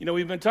You know,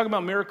 we've been talking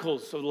about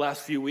miracles over the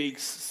last few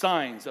weeks,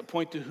 signs that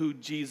point to who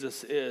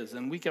Jesus is.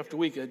 And week after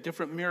week, a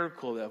different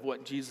miracle of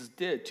what Jesus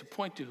did to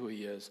point to who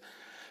he is.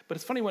 But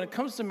it's funny, when it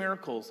comes to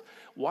miracles,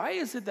 why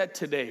is it that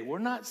today we're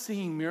not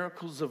seeing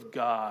miracles of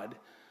God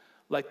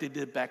like they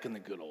did back in the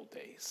good old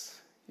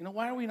days? You know,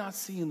 why are we not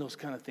seeing those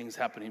kind of things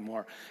happening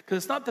more? Because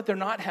it's not that they're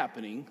not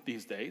happening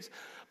these days,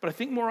 but I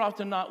think more often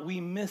than not,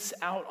 we miss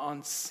out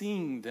on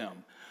seeing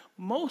them.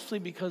 Mostly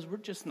because we're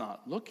just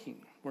not looking.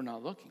 We're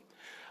not looking.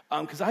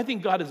 Because I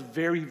think God is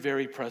very,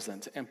 very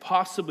present, and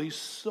possibly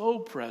so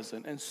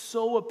present and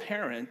so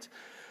apparent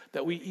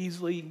that we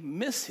easily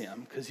miss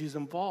him because he's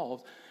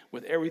involved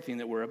with everything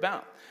that we're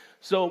about.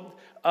 So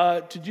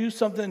to do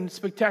something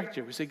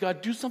spectacular, we say,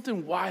 God, do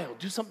something wild,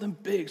 do something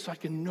big so I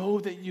can know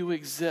that you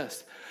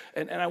exist.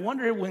 And I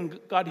wonder when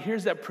God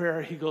hears that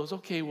prayer, he goes,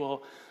 okay,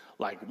 well,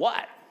 like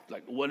what?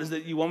 Like, what is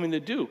it you want me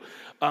to do?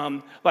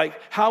 Like,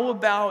 how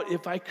about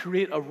if I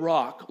create a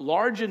rock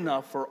large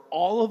enough for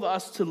all of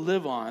us to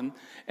live on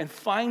and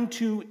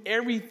fine-tune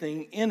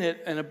everything in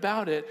it and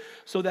about it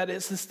so that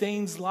it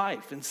sustains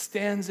life and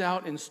stands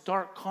out in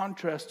stark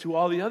contrast to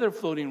all the other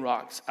floating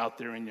rocks out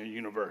there in your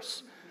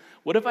universe?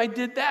 What if I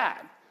did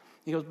that?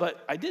 He goes,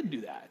 but I did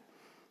do that,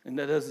 and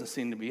that doesn't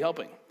seem to be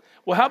helping.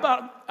 Well, how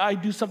about I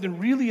do something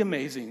really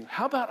amazing?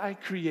 How about I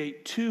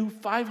create two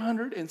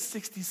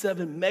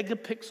 567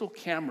 megapixel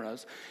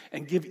cameras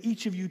and give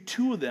each of you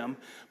two of them,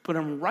 put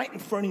them right in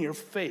front of your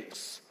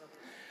face.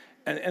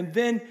 And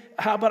then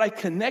how about I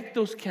connect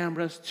those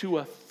cameras to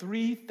a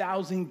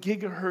 3,000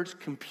 gigahertz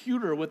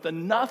computer with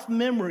enough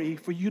memory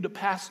for you to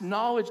pass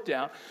knowledge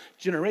down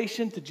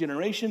generation to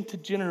generation to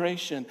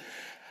generation.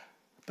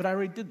 But I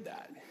already did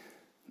that.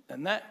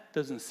 And that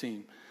doesn't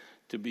seem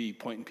to be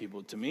pointing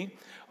people to me.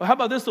 Well, how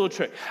about this little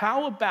trick?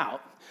 How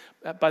about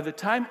by the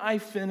time I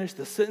finish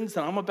the sentence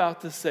that I'm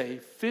about to say,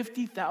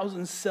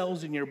 50,000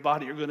 cells in your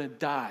body are going to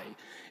die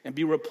and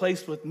be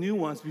replaced with new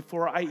ones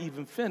before I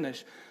even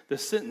finish the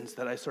sentence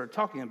that I started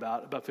talking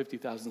about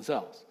 50,000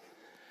 cells,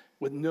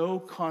 with no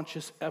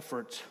conscious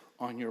effort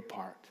on your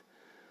part.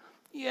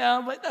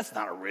 Yeah, but that's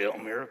not a real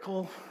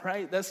miracle,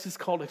 right? That's just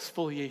called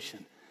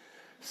exfoliation.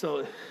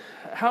 So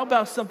how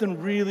about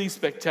something really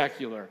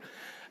spectacular?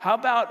 How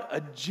about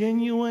a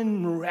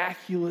genuine,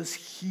 miraculous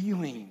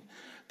healing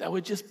that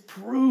would just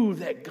prove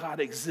that God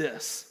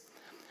exists?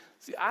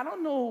 See, I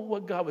don't know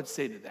what God would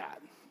say to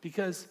that,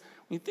 because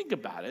when you think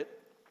about it,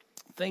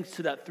 thanks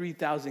to that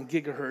 3,000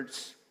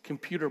 gigahertz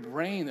computer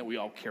brain that we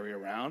all carry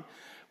around,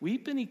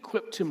 we've been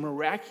equipped to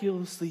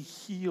miraculously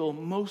heal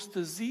most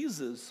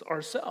diseases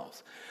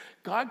ourselves.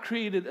 God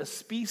created a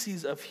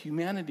species of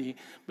humanity,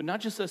 but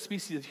not just a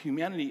species of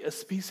humanity, a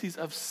species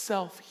of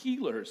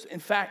self-healers. In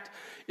fact,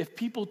 if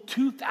people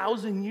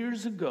 2,000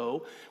 years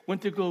ago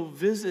went to go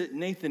visit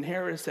Nathan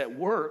Harris at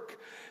work,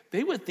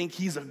 they would think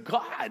he's a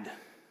god,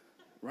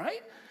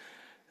 right?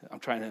 I'm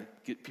trying to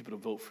get people to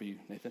vote for you,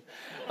 Nathan.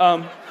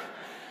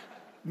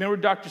 Remember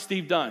Dr.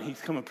 Steve Dunn? He's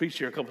come and preached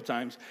here a couple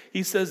times.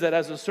 He says that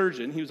as a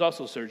surgeon, he was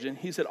also a surgeon,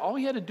 he said all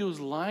he had to do was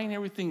line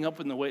everything up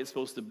in the way it's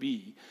supposed to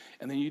be,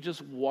 and then you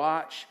just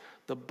watch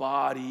the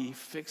body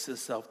fix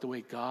itself the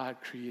way God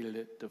created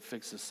it to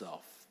fix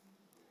itself.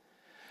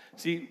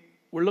 See,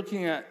 we're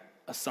looking at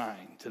a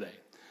sign today.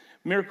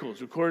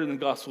 Miracles recorded in the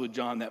Gospel of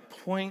John that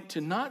point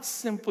to not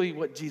simply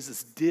what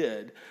Jesus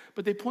did,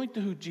 but they point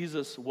to who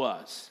Jesus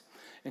was.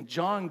 And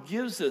John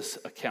gives this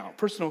account,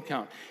 personal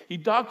account. He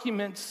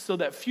documents so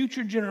that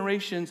future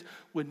generations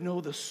would know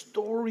the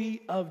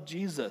story of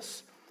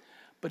Jesus.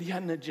 But he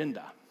had an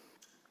agenda.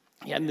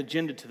 He had an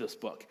agenda to this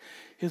book.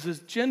 His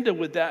agenda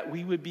was that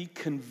we would be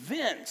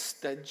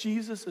convinced that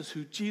Jesus is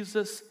who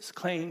Jesus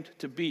claimed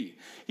to be.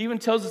 He even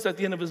tells us at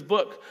the end of his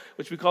book,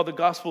 which we call the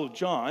Gospel of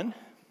John,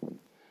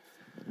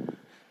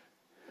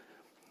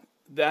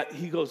 that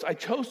he goes, I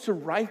chose to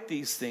write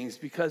these things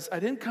because I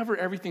didn't cover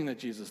everything that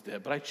Jesus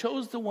did, but I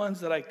chose the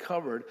ones that I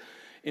covered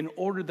in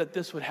order that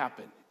this would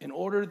happen, in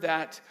order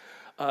that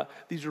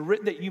these are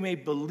written that you may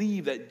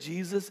believe that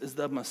Jesus is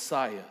the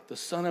Messiah, the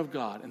Son of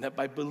God, and that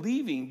by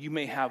believing you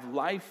may have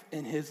life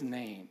in his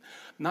name.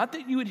 Not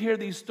that you would hear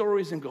these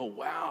stories and go,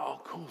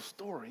 wow, cool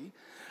story.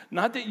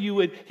 Not that you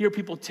would hear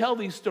people tell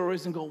these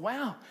stories and go,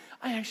 wow,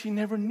 I actually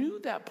never knew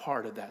that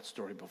part of that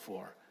story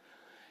before.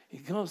 He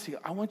goes,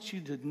 I want you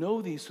to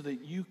know these so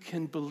that you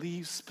can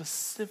believe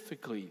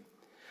specifically.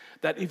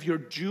 That if you're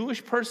a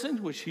Jewish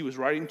person, which he was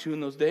writing to in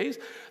those days,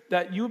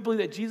 that you would believe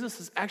that Jesus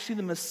is actually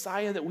the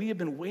Messiah that we have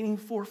been waiting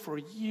for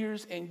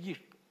years and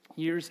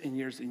years and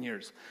years and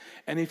years.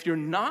 And if you're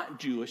not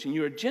Jewish and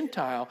you're a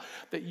Gentile,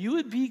 that you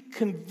would be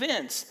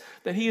convinced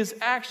that he is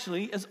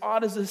actually, as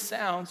odd as this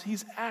sounds,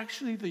 he's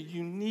actually the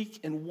unique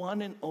and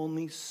one and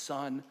only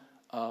Son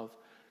of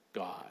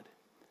God.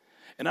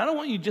 And I don't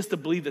want you just to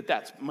believe that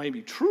that's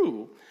maybe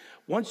true.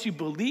 Once you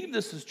believe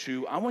this is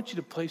true, I want you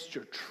to place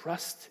your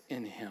trust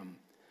in him.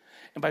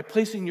 And by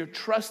placing your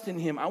trust in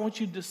him, I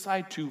want you to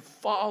decide to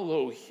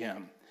follow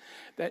him.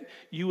 That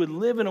you would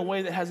live in a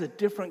way that has a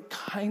different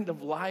kind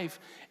of life,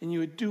 and you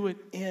would do it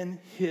in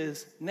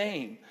his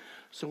name.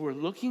 So we're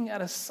looking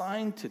at a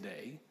sign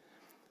today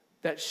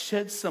that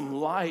sheds some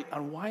light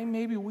on why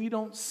maybe we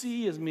don't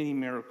see as many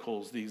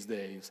miracles these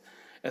days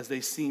as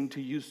they seemed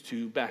to used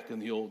to back in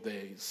the old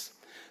days.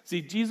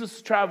 See, Jesus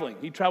is traveling.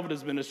 He traveled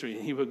his ministry,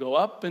 and he would go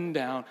up and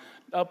down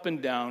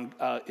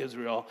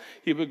Israel.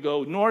 He would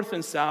go north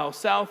and south,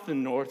 south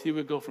and north. He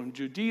would go from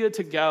Judea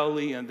to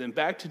Galilee, and then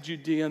back to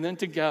Judea, and then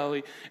to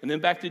Galilee, and then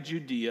back to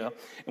Judea.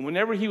 And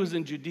whenever he was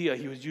in Judea,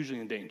 he was usually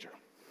in danger,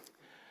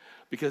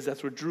 because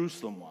that's where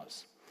Jerusalem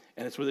was.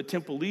 And it's where the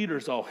temple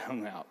leaders all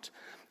hung out.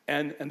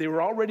 And they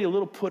were already a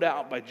little put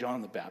out by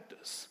John the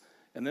Baptist.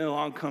 And then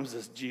along comes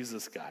this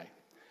Jesus guy.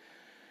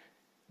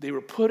 They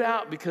were put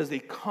out because they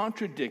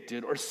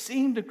contradicted or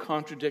seemed to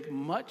contradict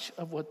much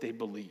of what they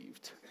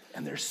believed.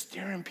 And they're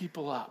stirring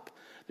people up.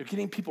 They're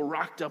getting people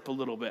rocked up a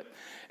little bit.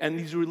 And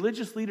these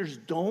religious leaders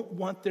don't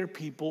want their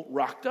people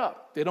rocked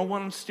up. They don't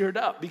want them stirred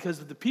up, because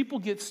if the people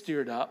get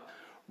stirred up,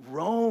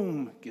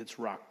 Rome gets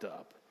rocked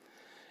up.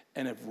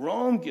 And if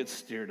Rome gets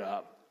stirred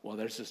up, well,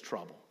 there's just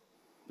trouble.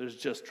 There's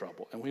just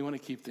trouble. And we want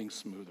to keep things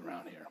smooth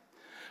around here.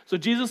 So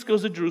Jesus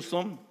goes to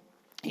Jerusalem.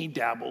 He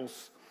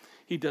dabbles.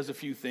 He does a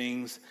few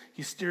things.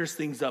 He stirs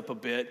things up a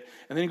bit.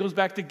 And then he goes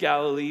back to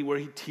Galilee, where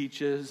he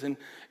teaches and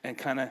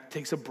kind of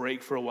takes a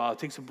break for a while,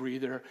 takes a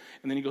breather.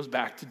 And then he goes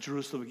back to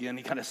Jerusalem again.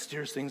 He kind of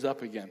stirs things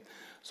up again.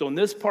 So in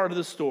this part of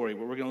the story,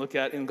 what we're going to look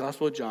at in the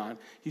Gospel of John,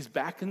 he's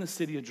back in the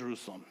city of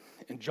Jerusalem.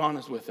 And John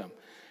is with him.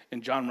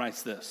 And John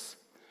writes this: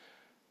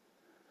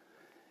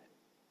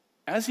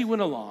 as he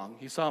went along,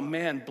 he saw a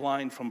man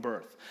blind from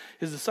birth.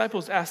 His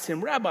disciples asked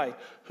him, "Rabbi,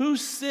 who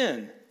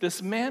sinned,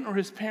 this man or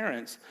his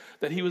parents,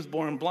 that he was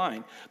born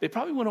blind?" They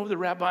probably went over to the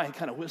rabbi and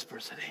kind of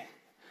whispered, said,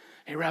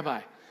 Hey,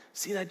 Rabbi,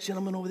 see that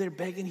gentleman over there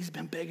begging? He's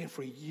been begging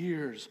for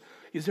years.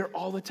 He's there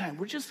all the time.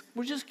 We're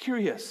just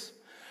curious.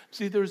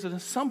 See, there's an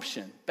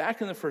assumption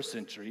back in the first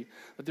century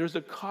that there's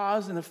a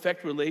cause and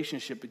effect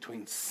relationship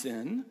between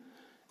sin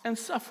and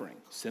suffering.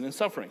 Sin and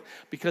suffering.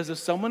 Because if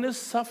someone is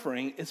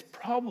suffering, it's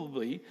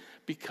probably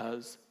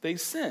because they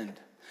sinned.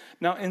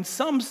 Now, in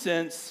some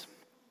sense,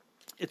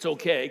 it's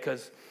okay,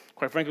 because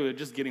quite frankly, they're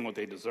just getting what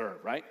they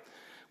deserve, right?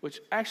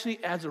 Which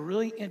actually adds a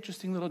really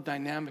interesting little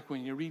dynamic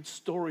when you read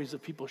stories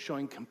of people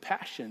showing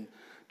compassion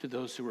to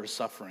those who were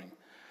suffering,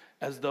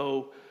 as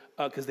though,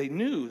 because they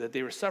knew that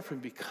they were suffering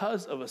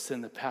because of a sin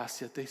in the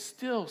past, yet they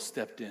still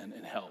stepped in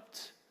and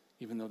helped,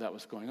 even though that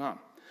was going on.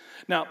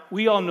 Now,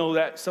 we all know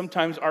that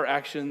sometimes our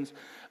actions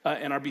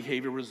and our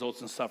behavior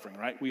results in suffering,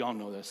 right? We all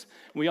know this.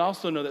 We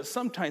also know that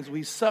sometimes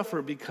we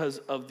suffer because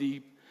of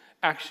the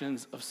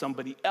actions of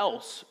somebody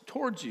else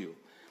towards you.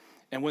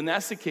 And when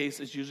that's the case,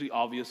 it's usually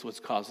obvious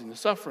what's causing the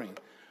suffering.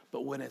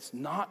 But when it's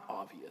not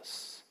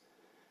obvious,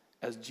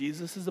 as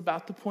Jesus is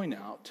about to point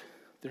out,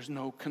 there's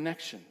no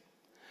connection.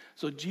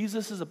 So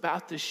Jesus is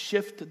about to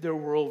shift their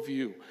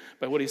worldview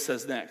by what he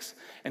says next.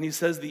 And he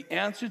says the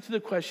answer to the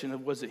question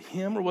of was it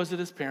him or was it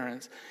his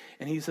parents?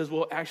 And he says,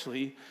 well,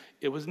 actually,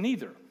 it was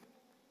neither.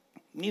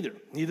 Neither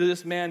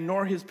this man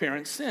nor his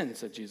parents sinned,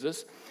 said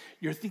Jesus.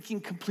 You're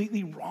thinking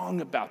completely wrong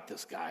about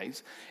this,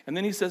 guys. And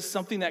then he says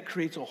something that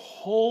creates a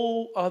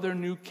whole other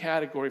new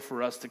category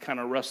for us to kind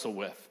of wrestle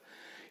with.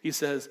 He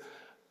says,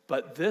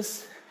 but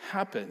this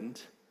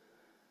happened,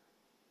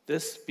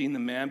 this being the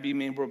man being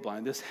made born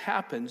blind, this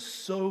happened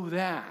so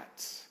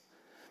that,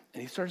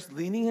 and he starts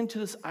leaning into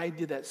this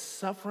idea that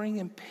suffering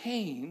and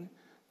pain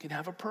can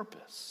have a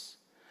purpose.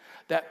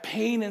 That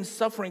pain and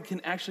suffering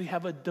can actually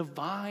have a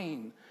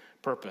divine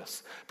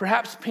purpose.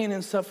 Perhaps pain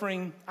and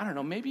suffering, I don't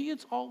know, maybe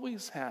it's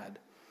always had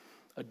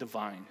a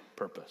divine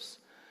purpose.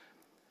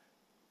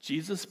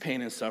 Jesus'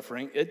 pain and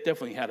suffering, it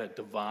definitely had a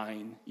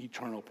divine,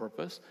 eternal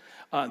purpose.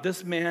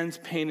 This man's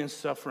pain and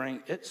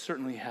suffering, it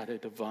certainly had a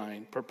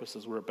divine purpose,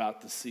 as we're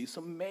about to see. So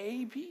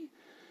maybe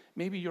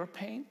your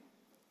pain,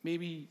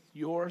 maybe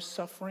your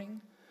suffering,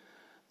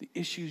 the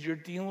issues you're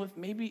dealing with,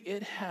 maybe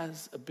it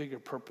has a bigger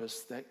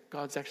purpose that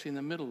God's actually in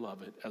the middle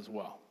of it as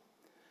well.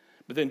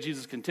 But then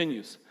Jesus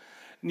continues.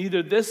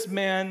 Neither this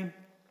man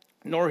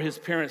nor his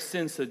parents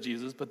sinned, said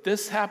Jesus, but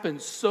this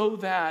happened so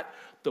that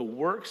the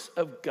works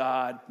of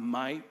God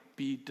might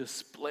be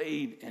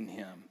displayed in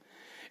him.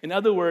 In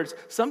other words,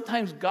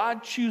 sometimes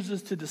God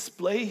chooses to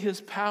display his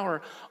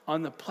power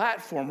on the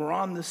platform or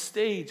on the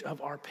stage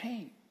of our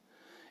pain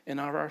and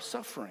of our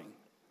suffering.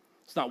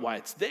 It's not why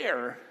it's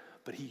there,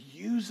 but he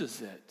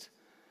uses it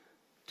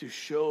to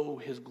show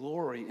his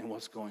glory in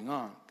what's going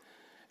on.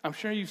 I'm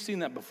sure you've seen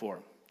that before.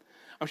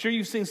 I'm sure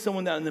you've seen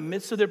someone that in the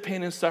midst of their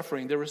pain and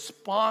suffering, their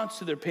response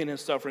to their pain and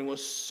suffering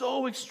was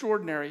so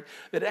extraordinary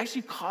that it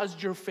actually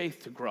caused your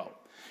faith to grow.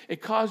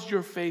 It caused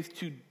your faith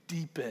to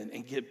deepen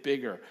and get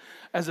bigger.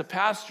 As a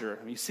pastor,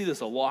 you see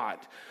this a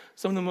lot.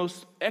 Some of the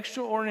most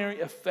extraordinary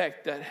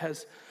effect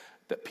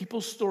that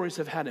people's stories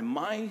have had in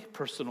my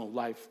personal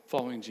life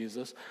following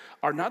Jesus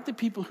are not the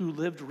people who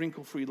lived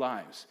wrinkle-free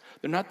lives.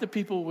 They're not the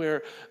people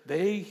where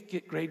they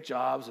get great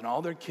jobs and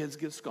all their kids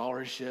get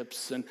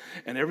scholarships and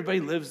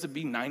everybody lives to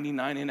be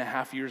 99 and a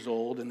half years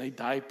old and they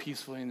die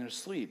peacefully in their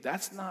sleep.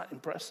 That's not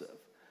impressive.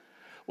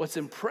 What's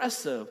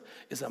impressive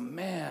is a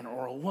man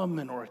or a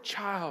woman or a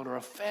child or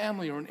a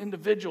family or an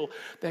individual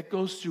that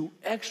goes through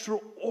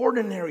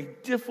extraordinary,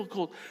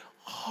 difficult,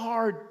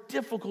 hard,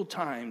 difficult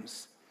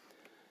times,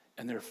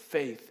 and their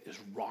faith is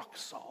rock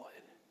solid.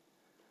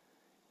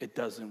 It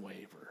doesn't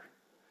waver.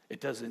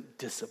 It doesn't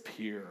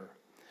disappear.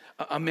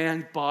 A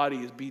man's body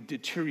is being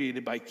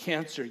deteriorated by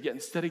cancer, yet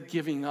instead of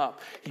giving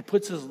up, he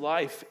puts his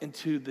life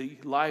into the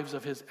lives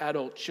of his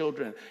adult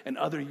children and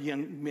other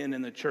young men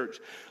in the church,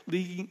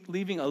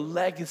 leaving a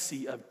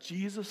legacy of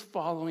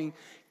Jesus-following,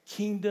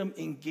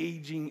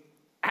 kingdom-engaging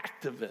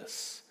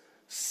activists,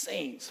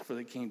 saints for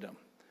the kingdom.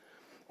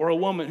 Or a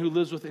woman who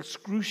lives with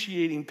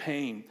excruciating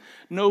pain,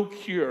 no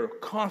cure,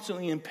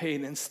 constantly in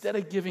pain. Instead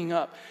of giving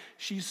up,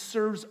 she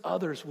serves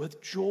others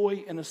with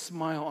joy and a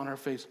smile on her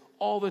face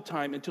all the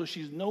time until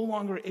she's no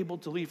longer able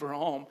to leave her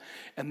home.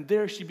 And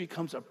there she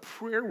becomes a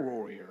prayer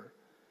warrior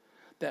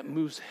that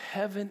moves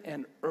heaven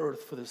and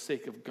earth for the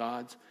sake of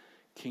God's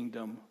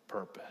kingdom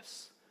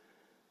purpose.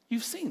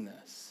 You've seen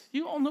this.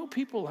 You all know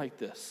people like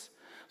this.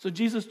 So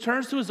Jesus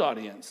turns to his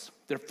audience.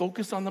 They're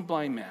focused on the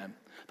blind man.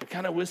 They're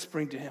kind of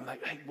whispering to him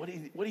like, hey, what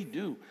did he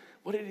do?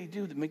 What did he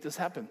do to make this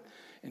happen?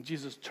 And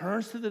Jesus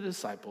turns to the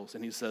disciples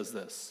and he says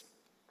this: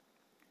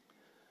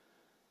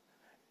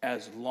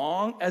 as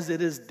long as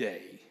it is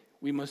day,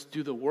 we must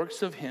do the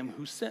works of him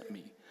who sent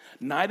me.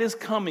 Night is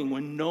coming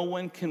when no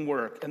one can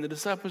work. And the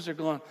disciples are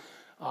going,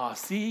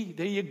 see,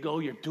 there you go.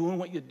 You're doing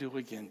what you do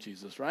again,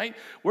 Jesus, right?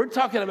 We're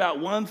talking about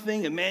one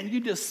thing, and man, you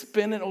just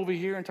spin it over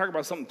here and talk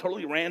about something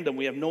totally random.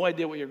 We have no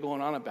idea what you're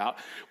going on about.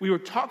 We were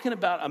talking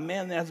about a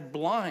man that's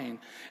blind,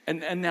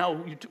 and now,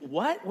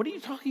 what? What are you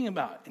talking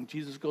about? And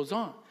Jesus goes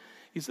on.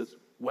 He says,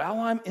 while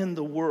I'm in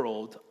the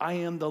world, I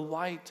am the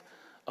light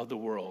of the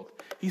world.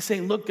 He's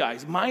saying, look,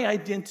 guys, my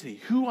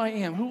identity, who I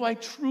am, who I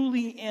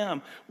truly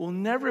am, will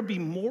never be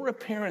more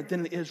apparent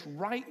than it is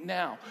right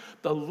now.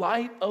 The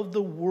light of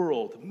the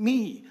world,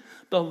 me,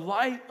 the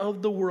light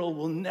of the world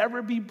will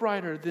never be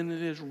brighter than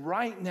it is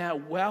right now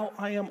while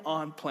I am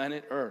on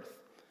planet Earth.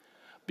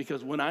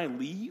 Because when I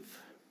leave,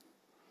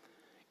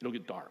 it'll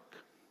get dark.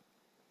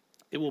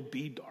 It will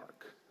be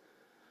dark.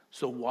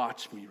 So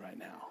watch me right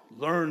now.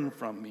 Learn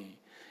from me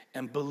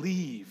and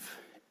believe.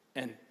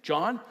 And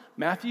John,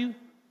 Matthew,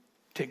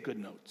 take good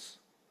notes.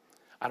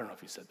 I don't know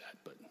if he said that,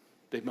 but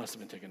they must have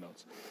been taking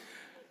notes.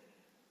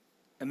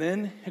 And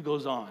then it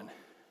goes on.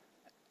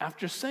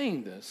 After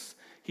saying this,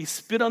 he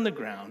spit on the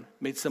ground,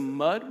 made some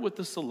mud with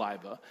the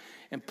saliva,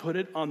 and put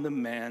it on the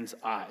man's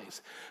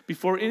eyes.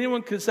 Before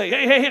anyone could say,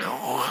 hey,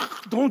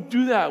 don't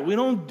do that. We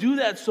don't do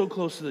that so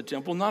close to the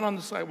temple, not on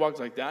the sidewalks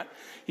like that.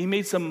 He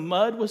made some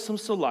mud with some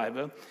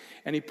saliva,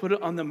 and he put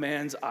it on the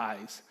man's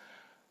eyes.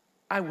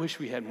 I wish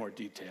we had more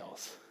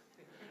details.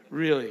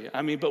 Really,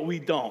 but we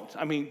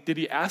don't. Did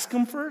he ask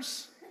him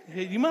first?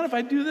 Hey, do you mind if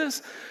I do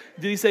this?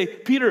 Did he say,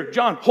 Peter,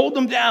 John, hold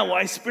them down while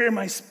I spare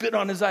my spit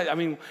on his eyes?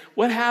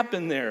 What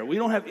happened there? We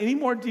don't have any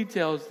more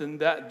details than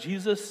that.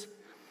 Jesus,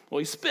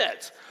 he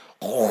spits.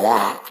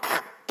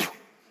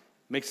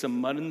 Makes some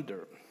mud in the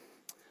dirt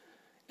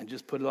and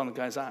just put it on the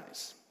guy's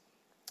eyes.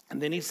 And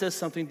then he says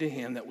something to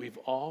him that we've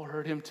all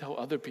heard him tell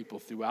other people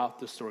throughout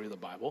the story of the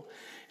Bible.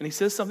 And he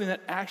says something that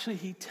actually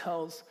he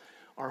tells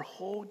our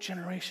whole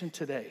generation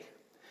today.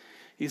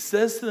 He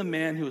says to the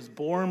man who was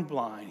born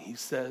blind, he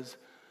says,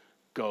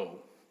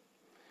 go.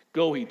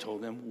 Go, he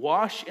told him,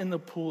 wash in the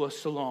pool of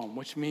Siloam,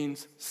 which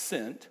means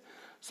sent.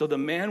 So the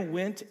man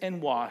went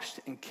and washed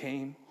and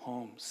came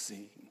home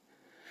seeing.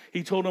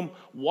 He told him,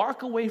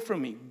 walk away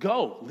from me.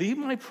 Go, leave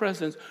my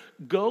presence.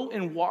 Go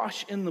and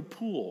wash in the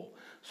pool.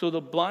 So the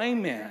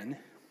blind man,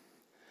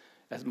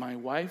 as my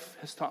wife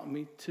has taught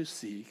me to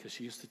see, because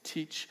she used to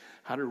teach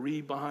how to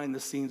read behind the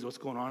scenes what's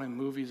going on in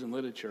movies and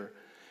literature,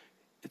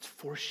 it's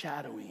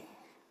foreshadowing.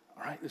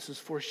 All right, this is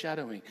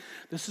foreshadowing.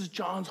 This is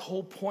John's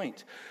whole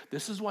point.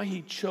 This is why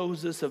he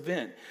chose this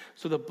event.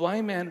 So the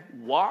blind man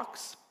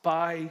walks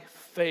by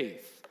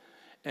faith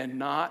and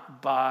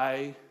not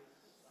by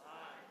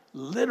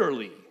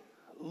literally.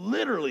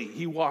 Literally,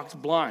 he walks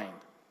blind.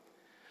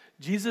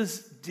 Jesus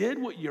did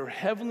what your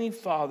heavenly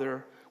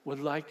Father would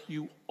like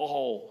you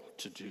all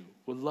to do,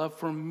 would love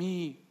for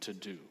me to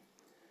do.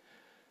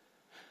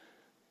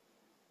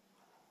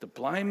 The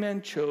blind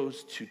man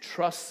chose to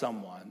trust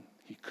someone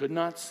he could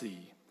not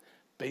see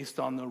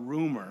based on the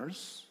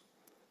rumors,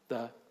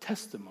 the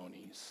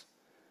testimonies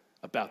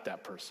about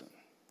that person.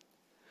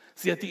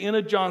 See, at the end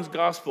of John's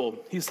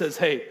gospel, he says,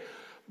 hey,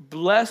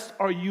 blessed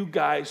are you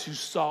guys who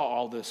saw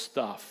all this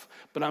stuff,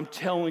 but I'm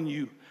telling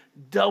you,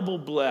 double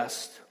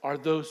blessed are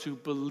those who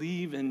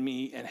believe in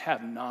me and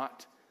have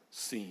not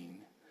seen.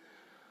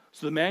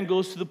 So the man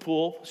goes to the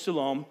pool,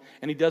 Siloam,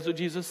 and he does what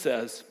Jesus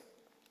says,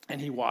 and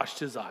he washed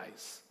his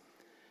eyes.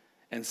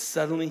 And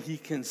suddenly he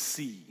can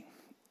see.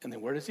 And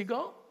then where does he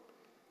go?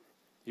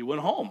 He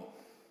went home.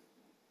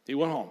 He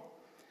went home.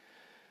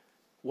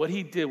 What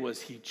he did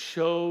was he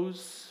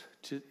chose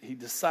to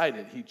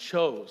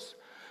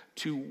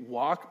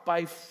walk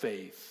by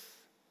faith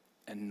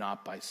and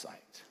not by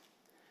sight.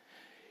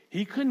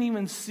 He couldn't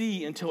even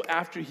see until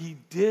after he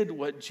did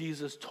what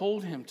Jesus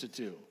told him to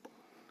do.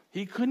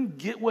 He couldn't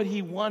get what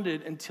he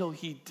wanted until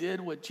he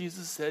did what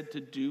Jesus said to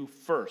do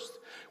first,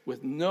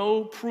 with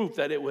no proof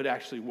that it would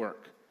actually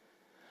work.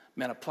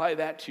 Man, apply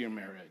that to your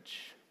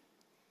marriage.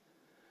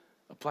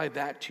 Apply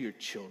that to your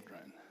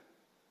children.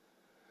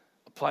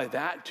 Apply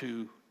that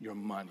to your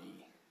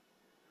money.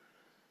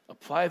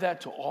 Apply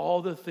that to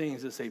all the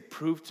things that say,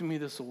 prove to me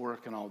this will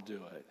work and I'll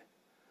do it.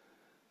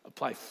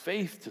 Apply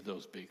faith to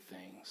those big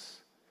things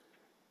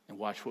and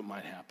watch what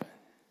might happen.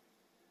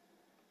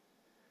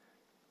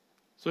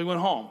 So he went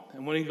home,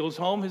 and when he goes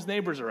home, his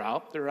neighbors are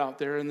out. They're out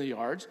there in the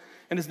yards.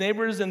 And his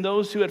neighbors and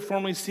those who had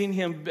formerly seen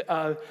him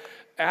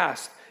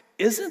asked,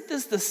 isn't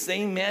this the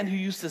same man who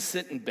used to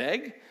sit and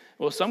beg?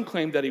 Well, some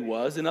claimed that he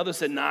was, and others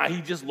said, nah,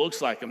 he just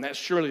looks like him.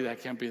 Surely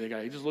that can't be the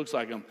guy. He just looks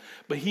like him.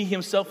 But he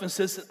himself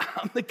insisted,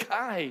 I'm the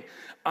guy.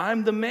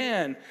 I'm the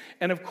man.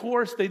 And of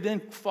course, they then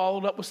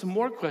followed up with some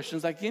more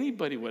questions like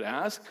anybody would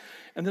ask.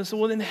 And they said,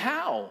 well, then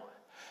how?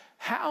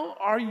 How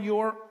are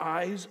your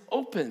eyes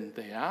open,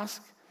 they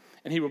asked.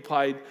 And he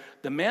replied,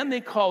 the man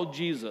they called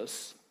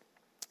Jesus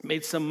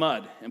made some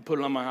mud and put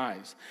it on my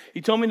eyes.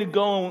 He told me to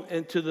go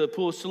into the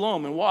pool of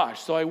Siloam and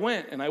wash. So I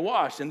went and I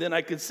washed, and then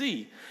I could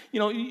see. You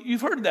know,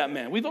 you've heard of that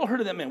man. We've all heard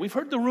of that man. We've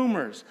heard the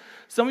rumors.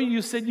 Some of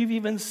you said you've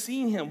even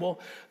seen him.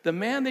 Well, the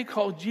man they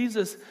called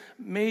Jesus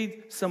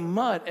made some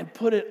mud and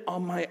put it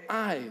on my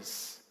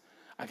eyes.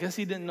 I guess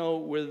he didn't know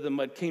where the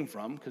mud came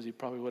from, because he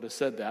probably would have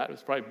said that. It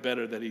was probably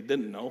better that he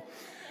didn't know.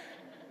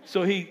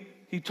 So he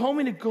told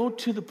me to go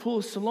to the pool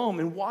of Siloam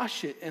and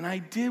wash it, and I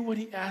did what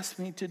he asked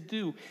me to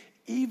do,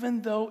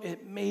 even though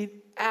it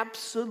made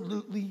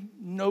absolutely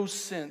no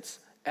sense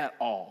at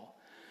all.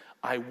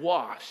 I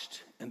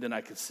washed, and then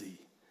I could see.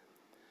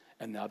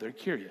 And now they're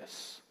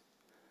curious.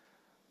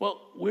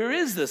 Well, where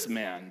is this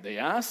man? They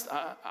asked.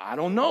 I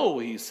don't know,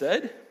 he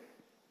said.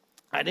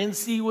 I didn't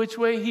see which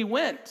way he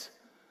went.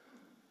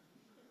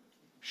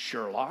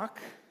 Sherlock.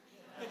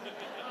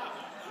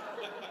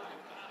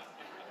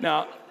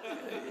 Now,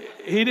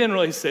 he didn't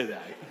really say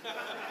that.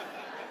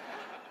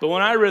 But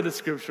when I read the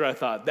scripture, I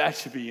thought, that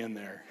should be in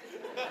there.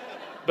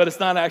 But it's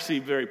not actually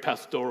very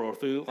pastoral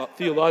or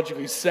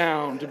theologically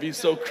sound to be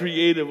so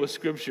creative with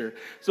scripture.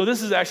 So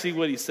this is actually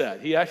what he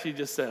said. He actually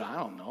just said, I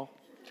don't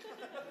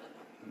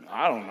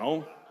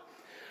know.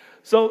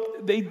 So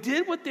they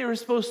did what they were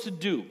supposed to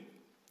do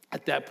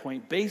at that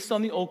point, based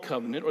on the old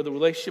covenant or the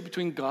relationship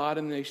between God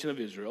and the nation of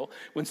Israel.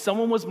 When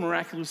someone was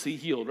miraculously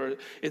healed, or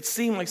it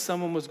seemed like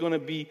someone was going to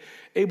be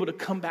able to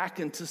come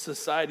back into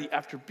society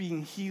after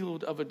being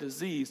healed of a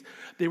disease,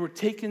 they were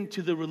taken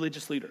to the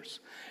religious leaders,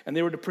 and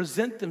they were to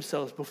present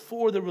themselves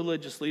before the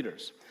religious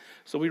leaders.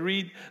 So we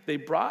read, they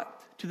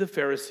brought to the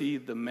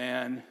Pharisee the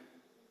man,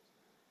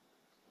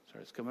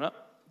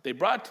 They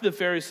brought to the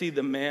Pharisee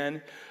the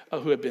man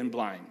who had been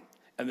blind.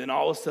 And then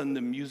all of a sudden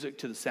the music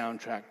to the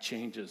soundtrack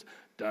changes.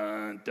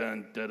 Dun,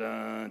 dun, dun,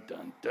 dun,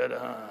 dun, dun,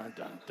 dun,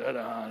 dun, dun,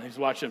 dun. And he's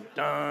watching,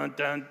 dun,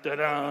 dun, dun,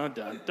 dun, dun,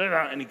 dun,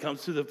 dun, and he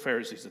comes to the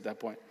Pharisees at that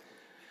point.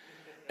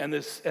 And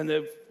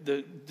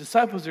the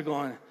disciples are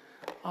going,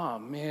 oh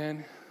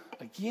man,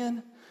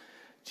 again?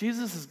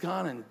 Jesus has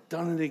gone and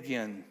done it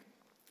again.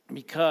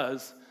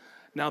 Because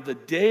now the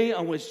day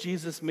on which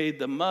Jesus made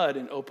the mud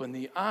and opened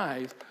the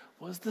eyes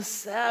was the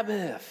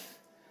Sabbath.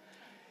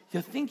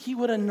 You think he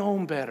would have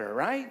known better,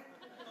 right?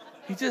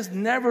 He just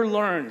never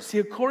learns. See,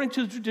 according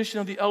to the tradition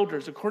of the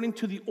elders, according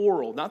to the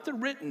oral, not the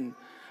written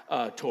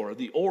Torah,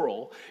 the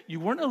oral, you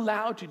weren't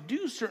allowed to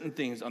do certain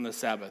things on the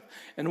Sabbath.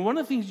 And one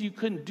of the things you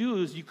couldn't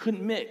do is you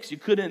couldn't mix. You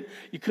couldn't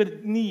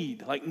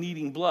knead, like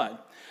kneading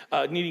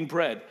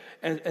bread.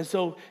 And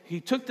so he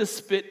took the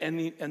spit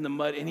and the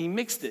mud and he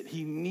mixed it.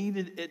 He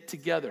kneaded it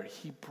together.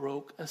 He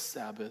broke a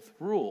Sabbath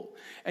rule.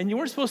 And you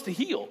weren't supposed to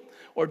heal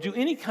or do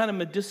any kind of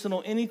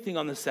medicinal anything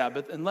on the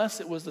Sabbath unless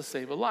it was to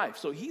save a life.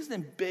 So he's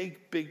in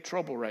big, big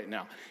trouble right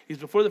now. He's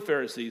before the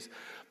Pharisees.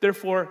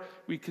 Therefore,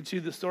 we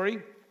continue the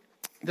story.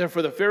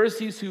 Therefore, the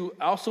Pharisees who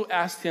also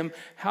asked him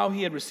how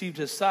he had received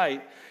his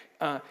sight,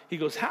 he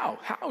goes, How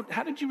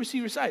did you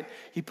receive your sight?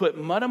 He put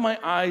mud on my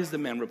eyes, the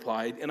man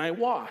replied, and I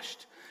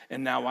washed,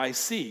 and now I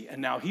see.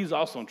 And now he's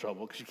also in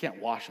trouble because you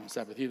can't wash on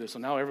Sabbath either, so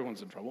now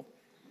everyone's in trouble.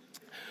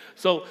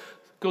 So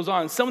it goes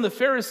on. Some of the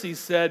Pharisees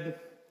said,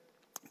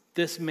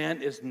 this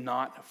man is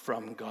not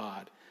from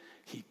God.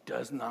 He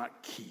does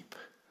not keep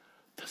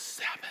the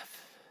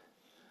Sabbath.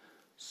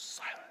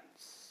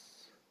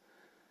 Silence.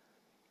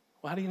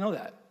 Well, how do you know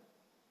that?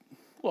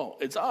 Well,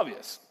 it's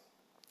obvious.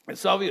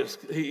 It's obvious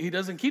he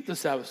doesn't keep the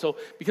Sabbath. So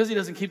because he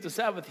doesn't keep the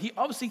Sabbath, he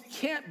obviously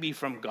can't be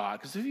from God.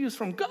 Because if he was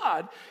from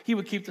God, he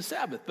would keep the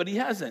Sabbath. But he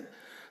hasn't.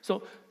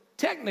 So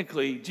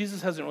technically,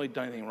 Jesus hasn't really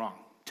done anything wrong.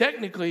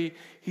 Technically,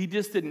 he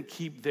just didn't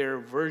keep their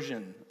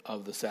version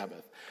of the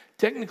Sabbath.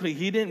 Technically,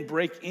 he didn't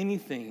break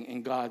anything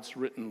in God's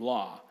written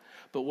law.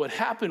 But what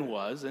happened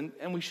was, and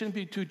we shouldn't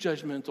be too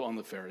judgmental on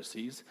the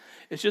Pharisees,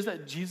 it's just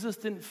that Jesus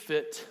didn't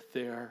fit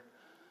their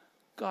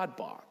God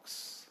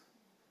box.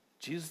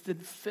 Jesus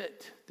didn't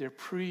fit their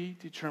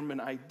predetermined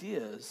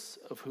ideas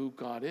of who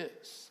God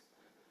is.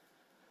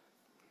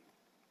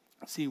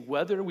 See,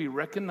 whether we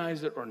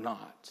recognize it or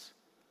not.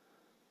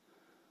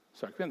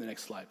 Sorry, come on the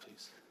next slide,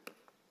 please.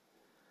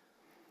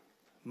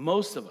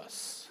 Most of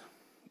us,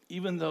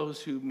 even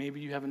those who maybe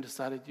you haven't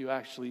decided you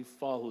actually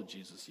follow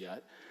Jesus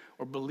yet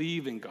or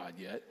believe in God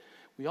yet,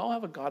 we all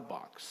have a God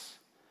box.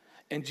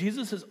 And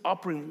Jesus is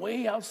operating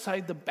way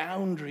outside the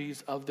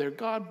boundaries of their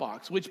God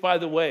box, which, by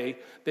the way,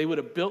 they would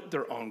have built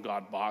their own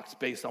God box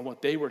based on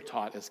what they were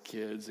taught as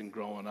kids and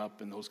growing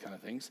up and those kind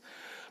of things.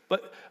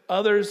 But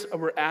others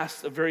were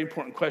asked a very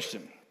important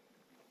question.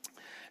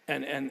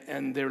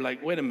 And they're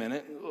like, wait a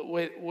minute.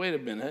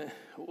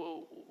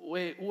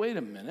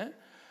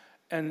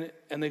 And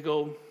they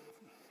go,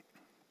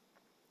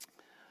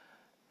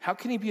 how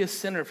can he be a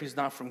sinner if he's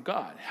not from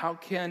God? How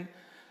can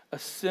a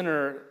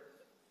sinner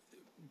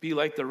be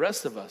like the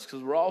rest of us,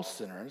 because we're all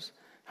sinners?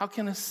 How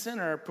can a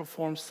sinner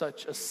perform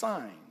such a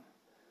sign?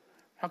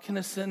 How can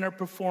a sinner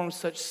perform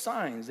such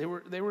signs? They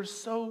were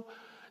so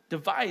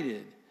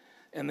divided.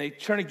 And they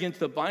turned again to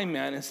the blind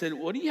man and said,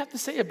 what do you have to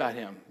say about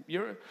him?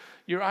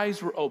 Your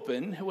eyes were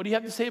open. What do you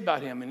have to say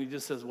about him? And he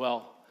just says,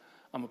 well,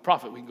 I'm a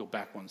prophet. We can go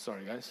back one.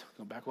 Sorry, guys.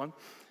 Go back one.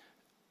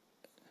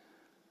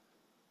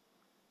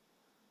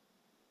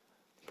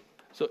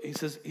 So he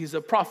says he's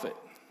a prophet.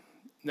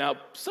 Now,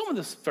 some of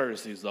the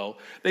Pharisees, though,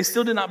 they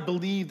still did not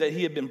believe that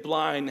he had been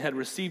blind and had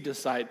received his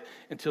sight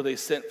until they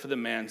sent for the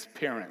man's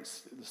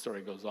parents. The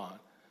story goes on.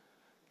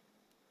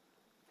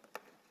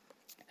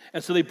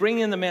 And so they bring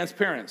in the man's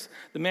parents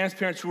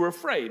who were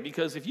afraid,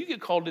 because if you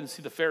get called in to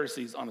see the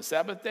Pharisees on a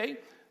Sabbath day,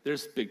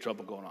 there's big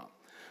trouble going on.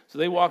 So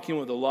they walk in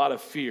with a lot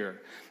of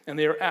fear, and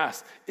they are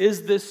asked,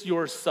 is this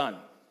your son?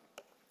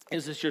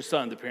 Is this your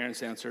son? The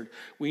parents answered,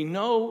 we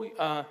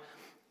know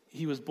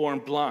he was born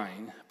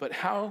blind, but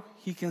how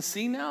he can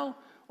see now,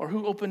 or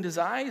who opened his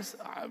eyes,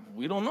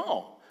 we don't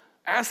know.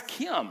 Ask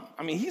him.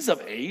 I mean, he's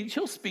of age.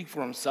 He'll speak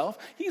for himself.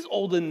 He's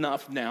old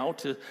enough now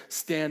to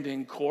stand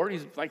in court.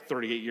 He's like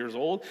 38 years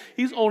old.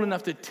 He's old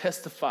enough to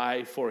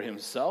testify for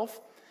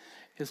himself.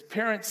 His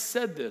parents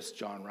said this,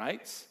 John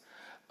writes,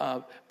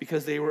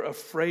 because they were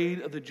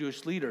afraid of the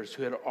Jewish leaders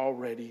who had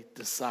already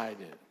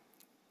decided.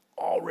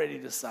 Already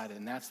decided,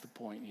 and that's the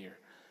point here.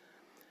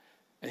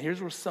 And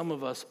here's where some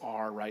of us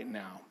are right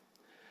now,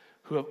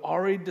 who have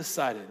already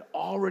decided,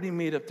 already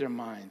made up their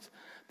minds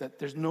that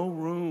there's no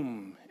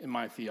room in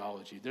my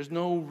theology. There's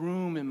no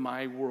room in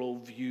my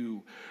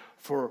worldview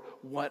for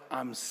what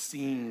I'm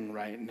seeing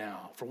right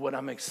now, for what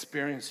I'm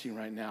experiencing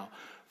right now,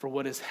 for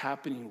what is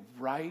happening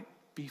right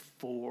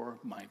before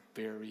my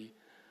very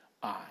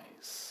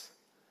eyes.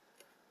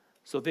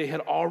 So they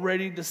had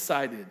already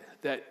decided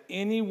that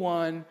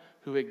anyone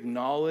who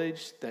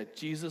acknowledged that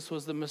Jesus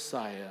was the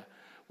Messiah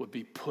would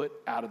be put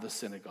out of the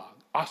synagogue,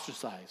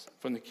 ostracized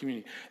from the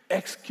community,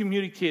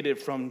 excommunicated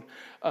from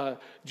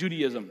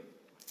Judaism.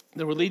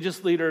 The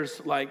religious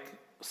leaders, like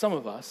some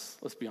of us,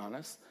 let's be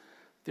honest,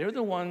 they're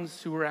the ones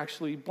who were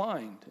actually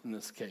blind in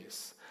this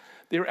case.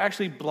 They were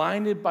actually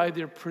blinded by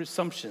their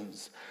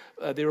presumptions.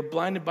 They were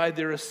blinded by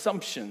their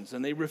assumptions,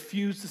 and they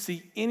refused to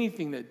see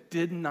anything that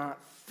did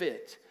not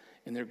fit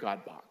in their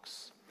God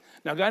box.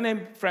 Now, a guy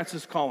named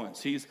Francis Collins,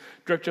 he's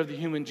director of the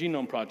Human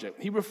Genome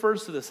Project. He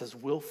refers to this as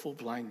willful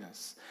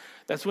blindness.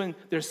 That's when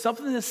there's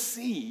something to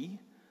see,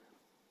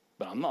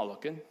 but I'm not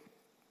looking.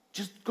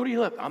 Just go to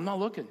your left. I'm not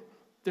looking.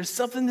 There's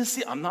something to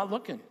see. I'm not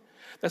looking.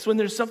 That's when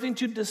there's something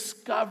to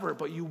discover,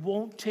 but you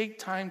won't take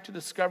time to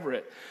discover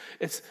it.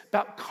 It's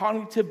about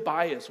cognitive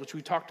bias, which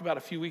we talked about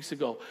a few weeks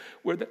ago,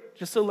 where that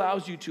just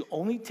allows you to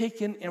only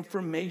take in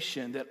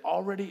information that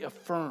already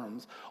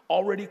affirms,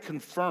 already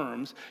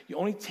confirms. You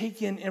only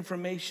take in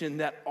information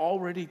that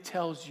already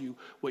tells you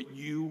what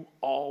you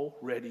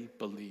already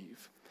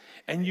believe.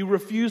 And you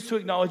refuse to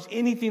acknowledge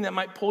anything that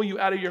might pull you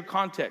out of your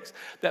context,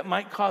 that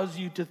might cause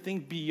you to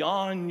think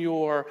beyond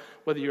your,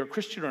 whether you're a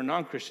Christian or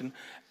non-Christian,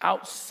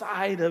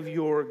 outside of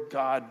your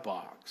God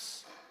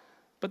box.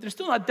 But they're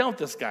still not done with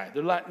this guy.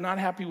 They're not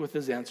happy with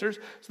his answers.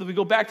 So we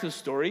go back to the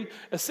story.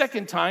 A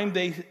second time,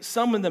 they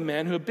summon the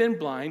man who had been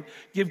blind,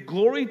 give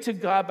glory to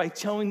God by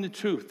telling the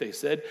truth. They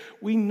said,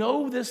 we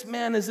know this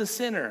man is a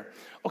sinner.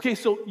 Okay,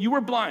 so you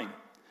were blind.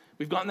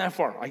 We've gotten that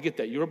far. I get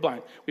that. You were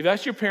blind. We've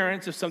asked your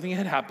parents if something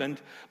had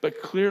happened,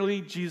 but clearly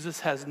Jesus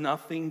has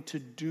nothing to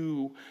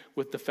do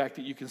with the fact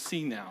that you can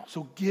see now.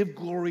 So give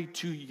glory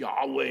to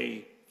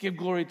Yahweh. Give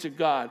glory to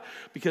God,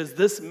 because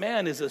this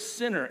man is a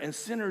sinner, and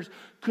sinners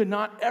could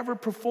not ever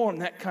perform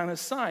that kind of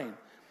sign.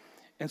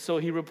 And so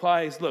he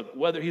replies, look,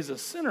 whether he's a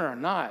sinner or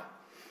not,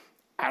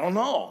 I don't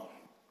know.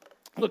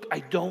 Look,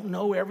 I don't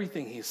know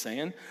everything, he's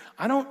saying.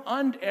 I don't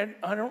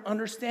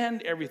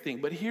understand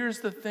everything, but here's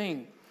the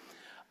thing.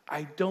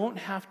 I don't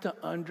have to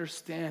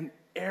understand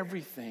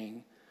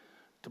everything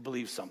to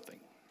believe something.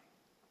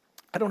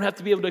 I don't have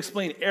to be able to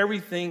explain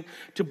everything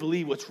to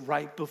believe what's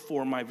right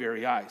before my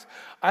very eyes.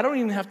 I don't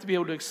even have to be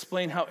able to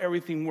explain how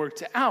everything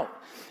worked out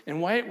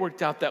and why it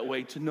worked out that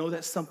way to know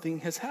that something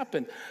has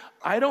happened.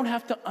 I don't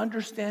have to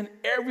understand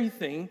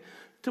everything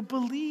to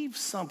believe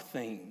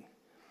something.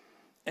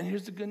 And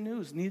here's the good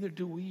news, neither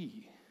do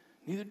we.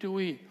 Neither do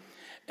we.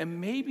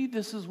 And maybe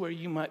this is where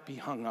you might be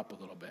hung up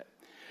a little bit.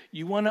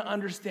 You want to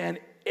understand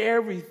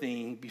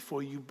everything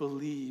before you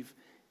believe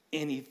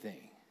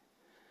anything.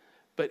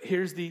 But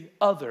here's the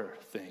other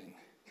thing.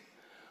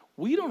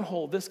 We don't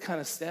hold this kind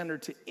of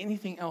standard to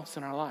anything else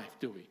in our life,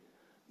 do we?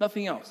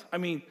 Nothing else. I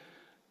mean,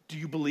 do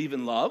you believe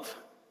in love?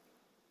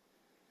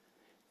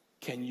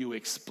 Can you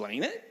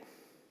explain it?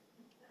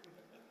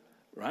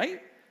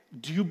 Right?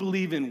 Do you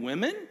believe in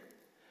women?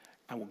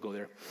 I won't go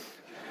there.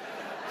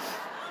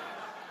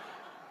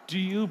 Do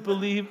you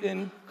believe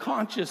in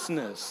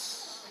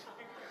consciousness?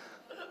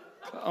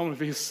 I'm going to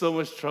be in so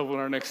much trouble in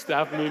our next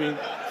staff meeting.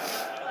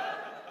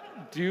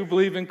 Do you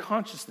believe in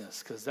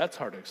consciousness? Because that's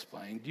hard to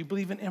explain. Do you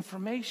believe in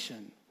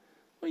information?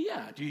 Well,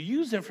 yeah. Do you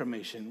use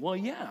information? Well,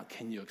 yeah.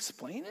 Can you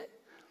explain it?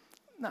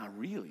 Not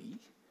really.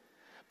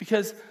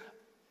 Because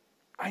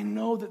I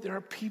know that there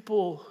are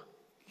people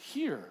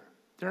here.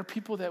 There are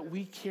people that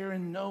we care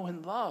and know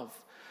and love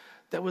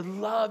that would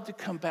love to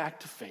come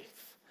back to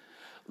faith,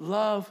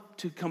 love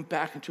to come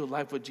back into a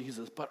life with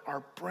Jesus, but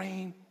our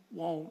brain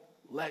won't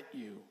let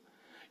you.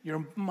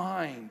 Your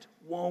mind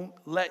won't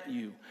let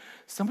you.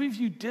 Some of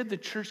you did the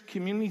church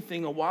community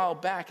thing a while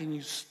back and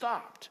you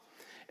stopped.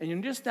 And you're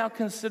just now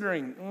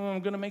considering,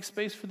 I'm going to make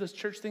space for this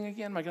church thing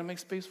again? Am I going to make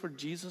space for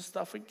Jesus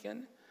stuff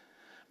again?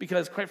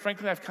 Because quite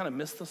frankly, I've kind of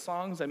missed the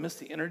songs. I missed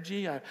the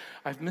energy.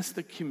 I've missed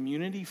the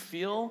community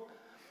feel.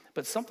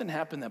 But something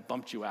happened that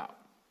bumped you out.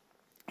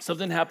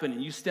 Something happened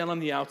and you stand on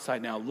the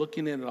outside now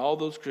looking in at all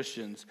those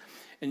Christians.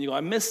 And you go,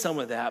 I missed some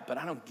of that, but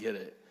I don't get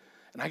it.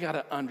 And I got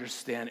to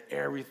understand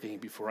everything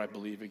before I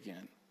believe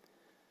again.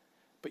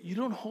 But you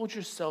don't hold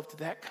yourself to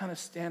that kind of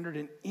standard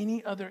in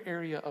any other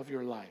area of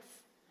your life.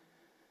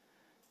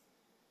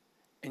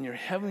 And your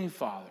Heavenly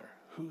Father,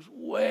 who's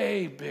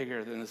way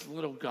bigger than this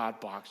little God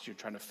box you're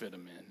trying to fit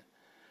him in,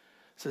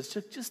 says,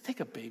 just take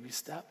a baby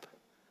step.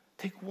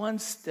 Take one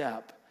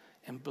step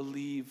and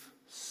believe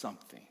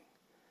something.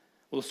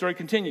 Well, the story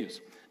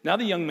continues. Now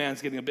the young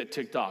man's getting a bit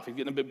ticked off. He's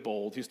getting a bit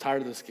bold. He's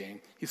tired of this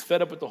game. He's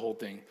fed up with the whole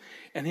thing.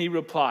 And he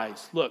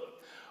replies, look,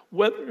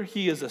 whether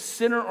he is a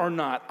sinner or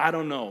not, I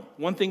don't know.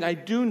 One thing I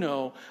do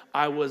know,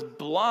 I was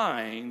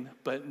blind,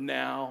 but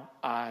now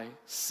I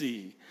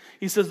see.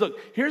 He says, look,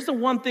 here's the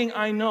one thing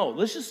I know.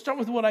 Let's just start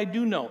with what I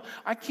do know.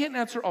 I can't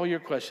answer all your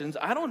questions.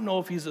 I don't know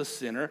if he's a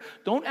sinner.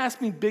 Don't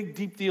ask me big,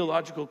 deep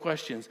theological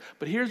questions.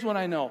 But here's what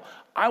I know.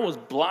 I was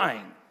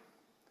blind,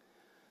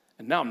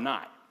 and now I'm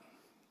not.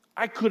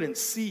 I couldn't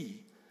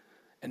see,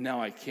 and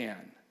now I can.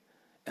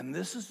 And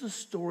this is the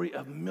story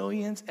of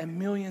millions and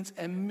millions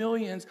and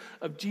millions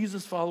of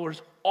Jesus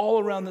followers all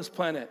around this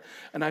planet.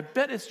 And I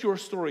bet it's your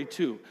story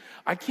too.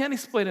 I can't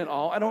explain it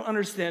all. I don't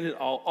understand it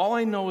all. All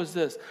I know is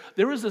this.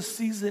 There was a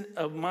season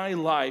of my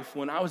life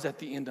when I was at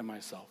the end of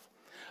myself.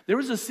 There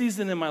was a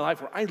season in my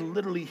life where I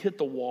literally hit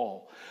the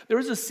wall. There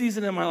was a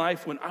season in my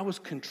life when I was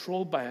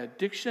controlled by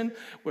addiction,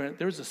 where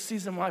there was a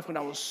season in my life when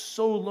I was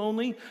so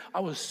lonely, I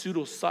was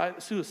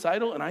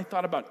suicidal, and I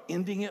thought about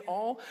ending it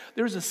all.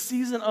 There was a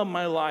season of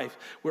my life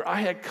where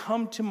I had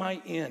come to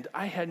my end.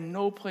 I had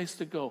no place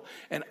to go,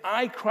 and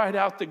I cried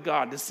out to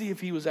God to see if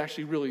he was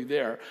actually really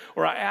there,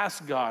 or I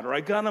asked God, or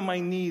I got on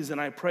my knees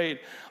and I prayed.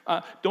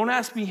 Don't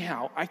ask me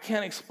how. I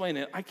can't explain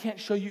it. I can't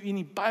show you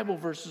any Bible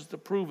verses to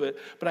prove it,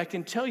 but I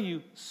can tell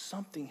you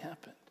something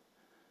happened.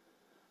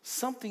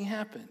 Something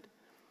happened.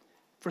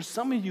 For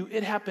some of you,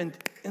 it happened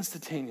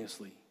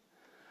instantaneously.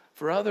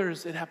 For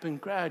others, it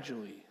happened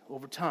gradually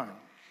over time.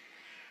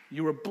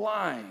 You were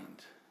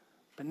blind,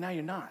 but now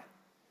you're not.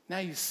 Now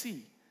you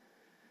see.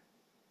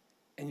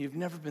 And you've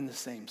never been the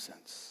same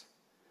since.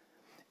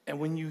 And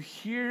when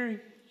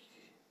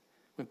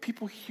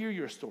people hear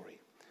your story,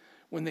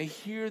 when they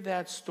hear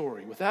that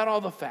story without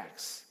all the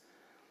facts,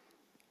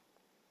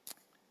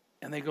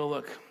 and they go,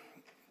 look,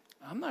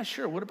 I'm not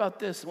sure. What about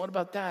this? And what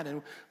about that?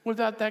 And what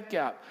about that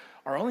gap?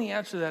 Our only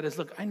answer to that is,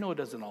 look, I know it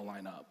doesn't all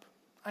line up.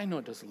 I know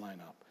it doesn't line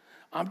up.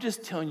 I'm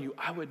just telling you,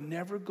 I would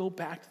never go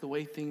back to the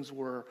way things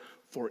were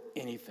for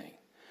anything.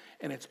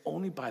 And it's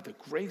only by the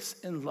grace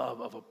and love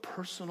of a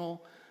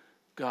personal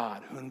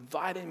God who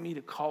invited me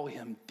to call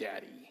him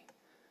Daddy.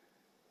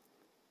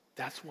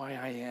 That's why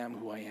I am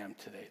who I am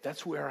today.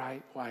 That's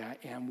why I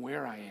am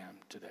where I am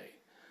today.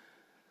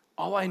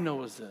 All I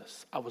know is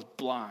this. I was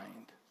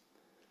blind,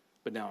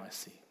 but now I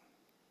see.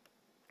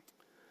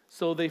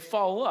 So they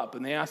follow up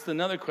and they ask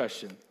another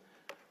question.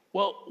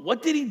 Well,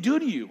 what did he do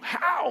to you?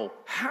 How?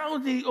 How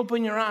did he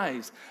open your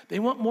eyes? They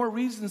want more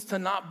reasons to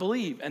not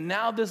believe. And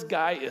now this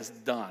guy is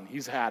done.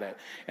 He's had it.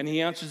 And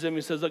he answers them.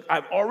 He says, look,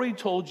 I've already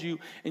told you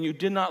and you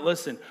did not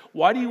listen.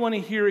 Why do you want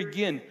to hear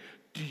again?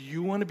 Do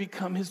you want to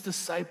become his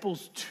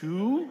disciples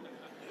too?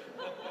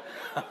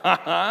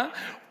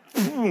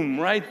 Boom,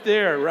 right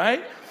there,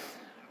 right?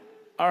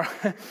 All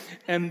right?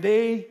 And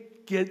they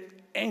get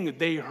angry.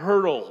 They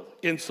hurl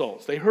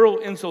insults. They hurl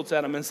insults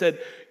at him and said,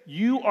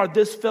 you are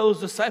this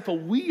fellow's disciple.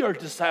 We are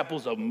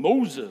disciples of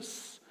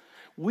Moses.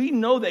 We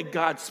know that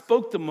God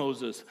spoke to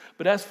Moses.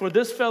 But as for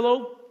this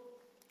fellow,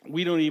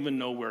 we don't even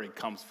know where he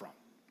comes from.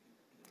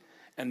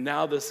 And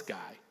now this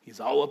guy, he's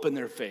all up in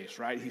their face,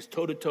 right? He's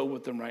toe-to-toe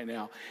with them right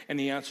now. And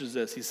he answers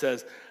this. He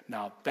says,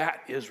 now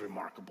that is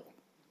remarkable.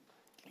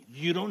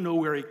 You don't know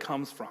where he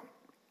comes from,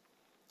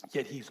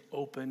 yet he's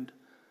opened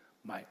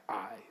my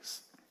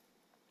eyes.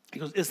 He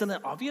goes, isn't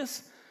it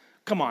obvious?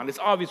 Come on, it's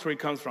obvious where he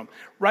comes from.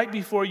 Right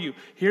before you,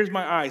 here's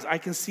my eyes. I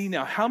can see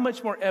now. How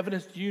much more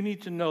evidence do you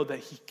need to know that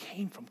he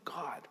came from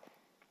God?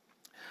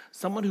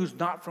 Someone who's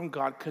not from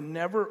God can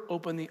never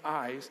open the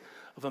eyes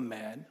of a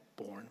man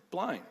born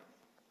blind.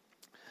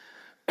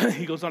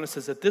 He goes on and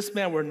says, if this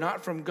man were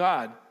not from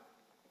God,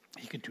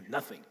 he could do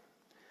nothing.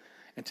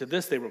 And to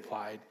this they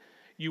replied,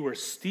 you were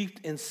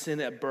steeped in sin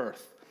at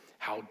birth.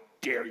 How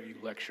dare you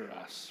lecture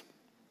us?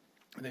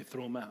 And they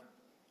threw him out.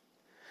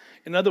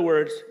 In other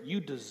words, you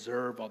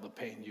deserve all the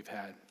pain you've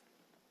had.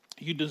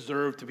 You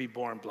deserve to be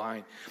born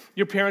blind.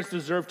 Your parents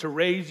deserve to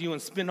raise you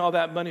and spend all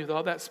that money with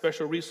all that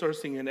special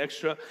resourcing and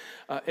extra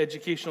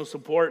educational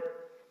support.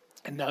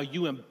 And now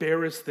you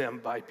embarrass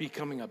them by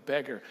becoming a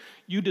beggar.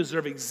 You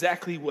deserve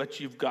exactly what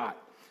you've got.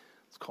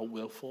 It's called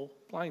willful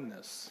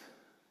blindness.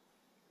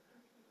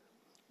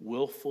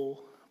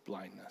 Willful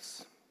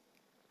blindness.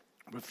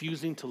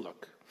 Refusing to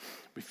look.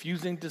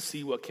 Refusing to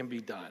see what can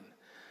be done.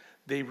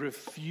 They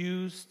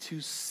refuse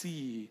to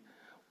see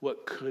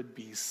what could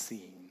be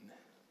seen.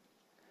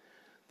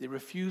 They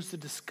refuse to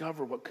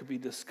discover what could be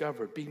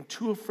discovered, being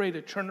too afraid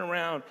to turn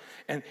around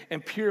and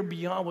peer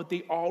beyond what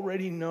they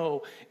already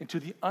know into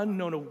the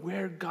unknown of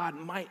where God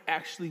might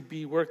actually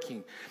be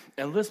working.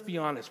 And let's be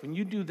honest, when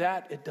you do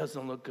that, it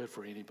doesn't look good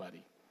for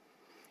anybody.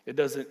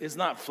 It's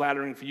not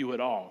flattering for you at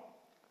all.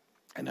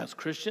 And as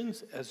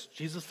Christians, as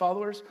Jesus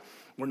followers,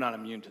 we're not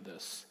immune to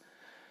this.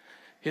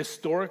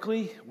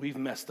 Historically, we've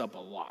messed up a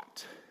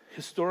lot.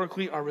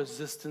 Historically, our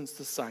resistance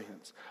to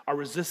science, our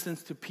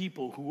resistance to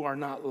people who are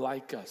not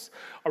like us,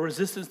 our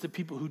resistance to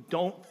people who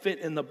don't fit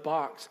in the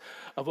box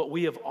of what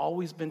we have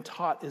always been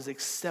taught is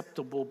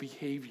acceptable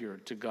behavior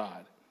to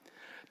God.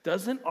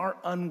 Doesn't our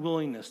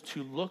unwillingness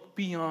to look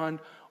beyond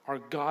our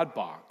God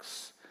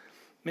box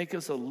make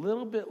us a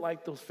little bit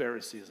like those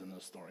Pharisees in the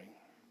story?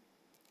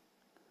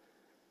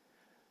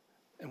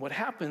 And what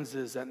happens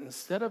is that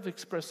instead of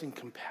expressing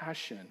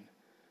compassion,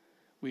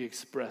 we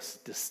express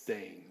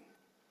disdain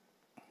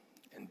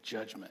and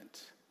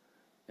judgment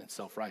and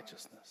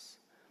self-righteousness.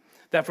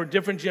 That for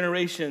different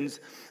generations,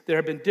 there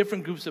have been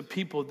different groups of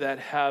people that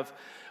have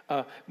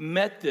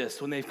met this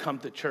when they've come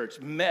to church,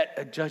 met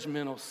a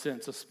judgmental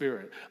sense of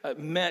spirit,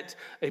 met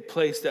a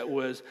place that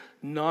was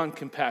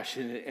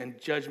non-compassionate and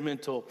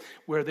judgmental,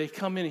 where they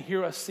come in and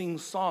hear us sing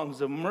songs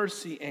of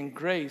mercy and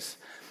grace.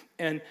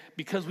 And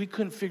because we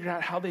couldn't figure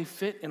out how they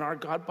fit in our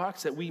God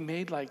box that we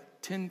made like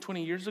 10,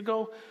 20 years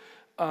ago,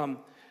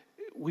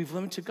 we've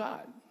limited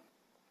God.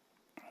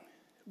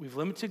 We've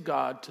limited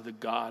God to the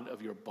God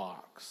of your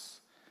box.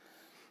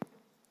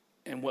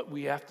 And what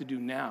we have to do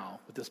now,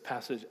 what this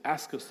passage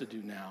asks us to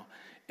do now,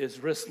 is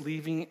risk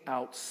leaving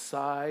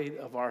outside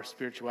of our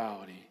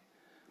spirituality.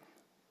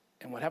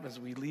 And what happens is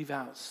we leave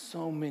out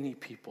so many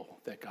people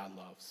that God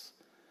loves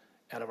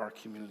out of our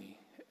community,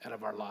 out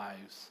of our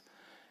lives,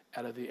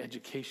 out of the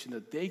education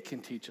that they can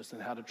teach us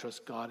and how to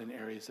trust God in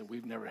areas that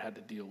we've never had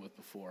to deal with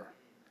before.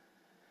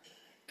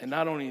 And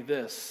not only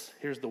this,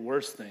 here's the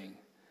worst thing,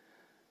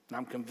 and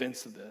I'm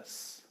convinced of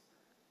this.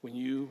 When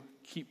you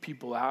keep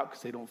people out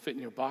because they don't fit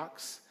in your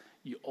box,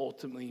 you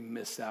ultimately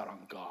miss out on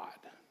God.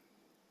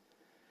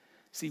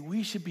 See,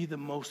 we should be the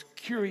most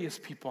curious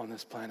people on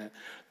this planet,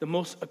 the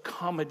most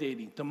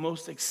accommodating, the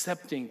most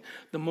accepting,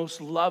 the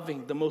most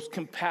loving, the most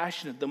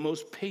compassionate, the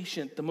most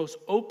patient, the most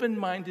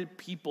open-minded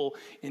people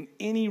in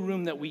any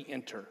room that we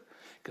enter,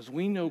 because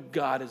we know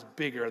God is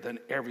bigger than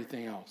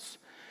everything else.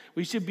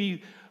 We should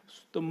be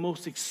the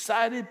most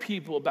excited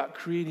people about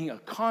creating a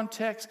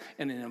context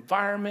and an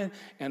environment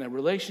and a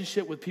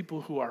relationship with people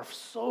who are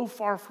so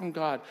far from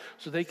God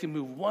so they can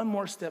move one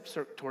more step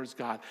towards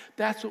God.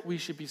 That's what we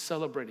should be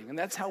celebrating, and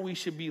that's how we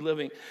should be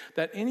living.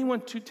 That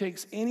anyone who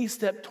takes any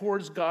step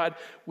towards God,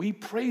 we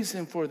praise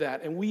him for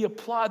that, and we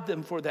applaud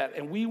them for that,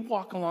 and we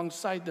walk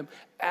alongside them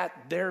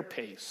at their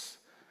pace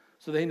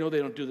so they know they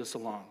don't do this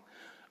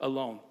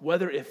alone.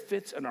 Whether it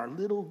fits in our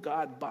little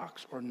God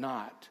box or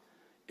not,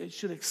 it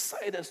should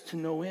excite us to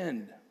no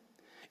end.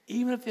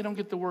 Even if they don't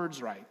get the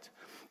words right,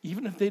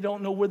 even if they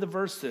don't know where the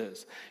verse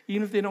is,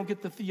 even if they don't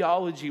get the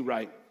theology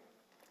right,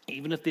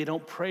 even if they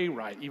don't pray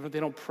right, even if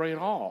they don't pray at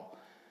all.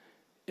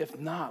 If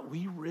not,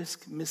 we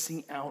risk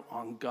missing out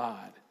on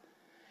God.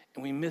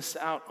 And we miss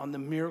out on the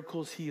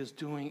miracles he is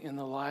doing in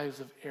the lives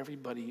of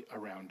everybody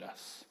around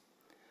us.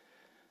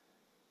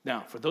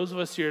 Now, for those of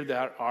us here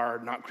that are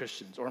not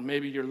Christians, or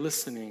maybe you're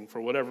listening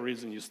for whatever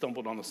reason you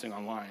stumbled on this thing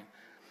online,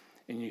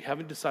 and you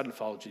haven't decided to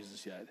follow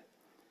Jesus yet,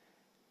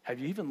 have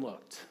you even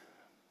looked?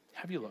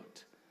 Have you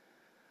looked?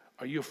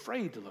 Are you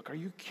afraid to look? Are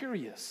you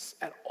curious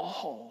at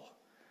all?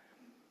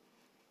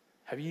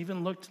 Have you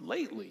even looked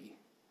lately?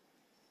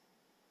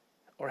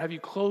 Or have you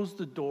closed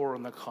the door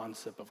on the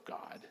concept of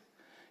God?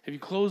 Have you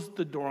closed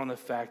the door on the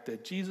fact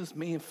that Jesus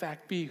may in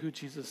fact be who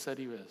Jesus said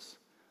he is?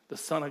 The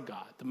Son of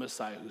God, the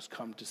Messiah who's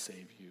come to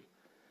save you.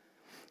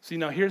 See,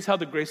 now here's how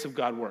the grace of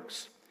God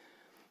works.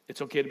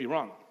 It's okay to be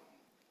wrong.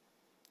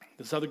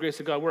 This is how the grace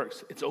of God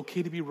works. It's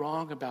okay to be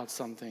wrong about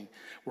something.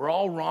 We're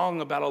all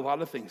wrong about a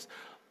lot of things.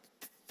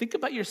 Think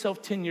about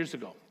yourself 10 years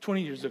ago,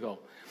 20 years ago.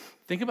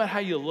 Think about how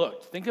you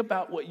looked. Think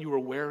about what you were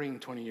wearing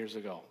 20 years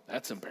ago.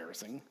 That's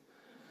embarrassing,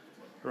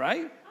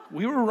 right?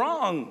 We were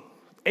wrong.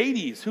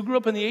 80s. Who grew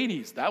up in the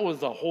 80s? That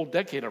was a whole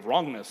decade of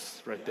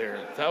wrongness right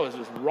there. That was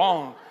just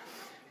wrong.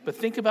 But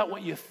think about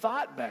what you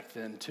thought back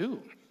then,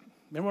 too.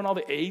 Remember when all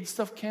the AIDS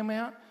stuff came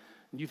out?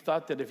 And you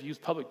thought that if you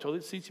used public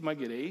toilet seats, you might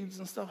get AIDS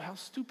and stuff? How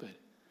stupid.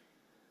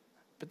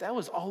 But that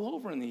was all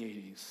over in the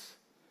 80s.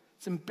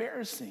 It's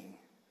embarrassing.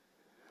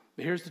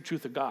 But here's the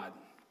truth of God.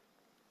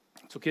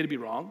 It's okay to be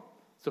wrong.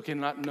 It's okay to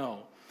not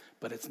know.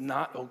 But it's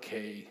not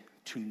okay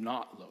to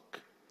not look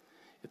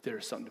if there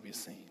is something to be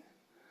seen.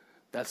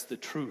 That's the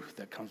truth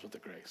that comes with the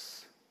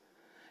grace.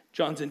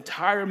 John's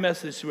entire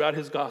message throughout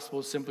his gospel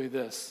is simply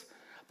this.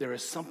 There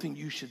is something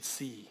you should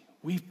see.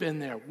 We've been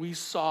there. We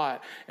saw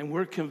it. And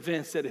we're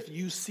convinced that if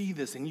you see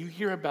this and you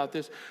hear about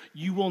this,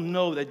 you will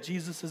know that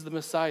Jesus is the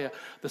Messiah,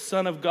 the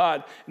Son of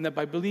God, and that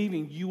by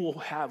believing you will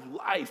have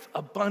life,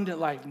 abundant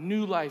life,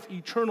 new life,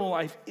 eternal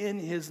life in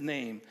his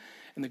name.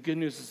 And the good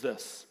news is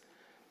this.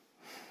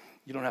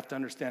 You don't have to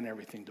understand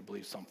everything to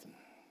believe something.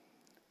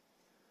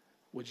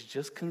 Would you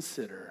just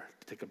consider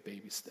to take a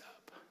baby step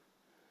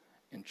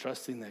in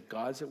trusting that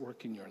God's at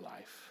work in your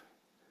life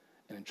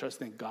and in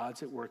trusting that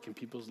God's at work in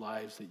people's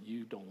lives that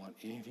you don't want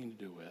anything to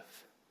do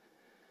with,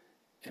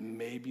 and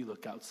maybe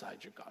look outside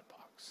your God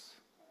box?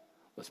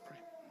 Let's pray.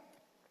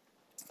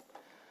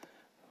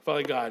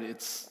 Father God,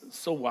 it's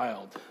so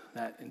wild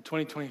that in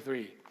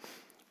 2023,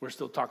 we're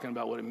still talking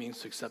about what it means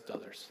to accept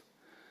others.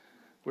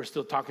 We're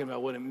still talking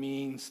about what it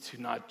means to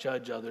not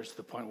judge others to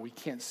the point where we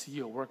can't see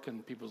you work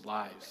in people's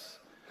lives.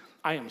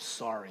 I am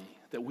sorry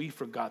that we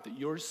forgot that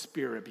your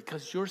Spirit,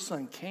 because your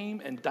Son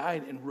came and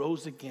died and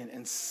rose again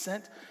and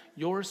sent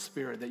your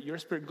Spirit, that your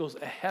Spirit goes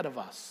ahead of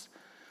us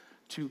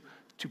to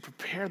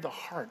prepare the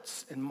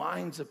hearts and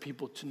minds of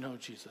people to know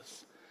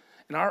Jesus.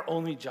 And our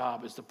only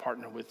job is to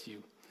partner with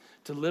you,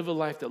 to live a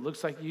life that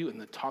looks like you and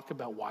to talk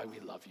about why we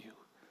love you.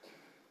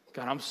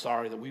 God, I'm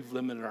sorry that we've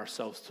limited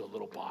ourselves to a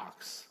little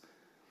box.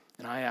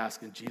 And I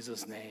ask in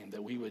Jesus' name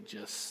that we would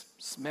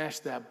just smash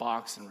that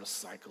box and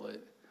recycle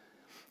it.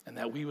 And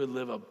that we would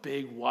live a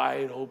big,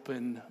 wide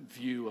open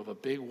view of a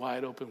big,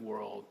 wide open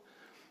world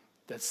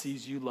that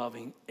sees you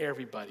loving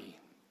everybody.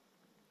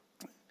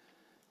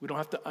 We don't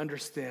have to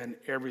understand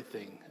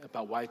everything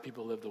about why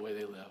people live the way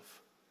they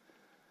live.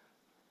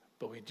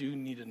 But we do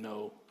need to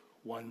know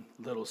one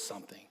little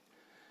something.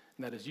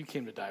 And that is you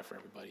came to die for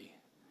everybody.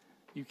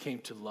 You came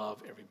to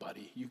love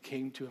everybody. You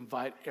came to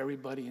invite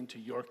everybody into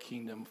your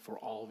kingdom for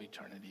all of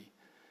eternity.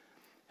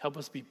 Help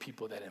us be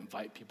people that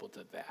invite people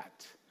to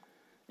that.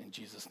 In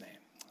Jesus' name.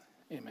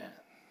 Amen.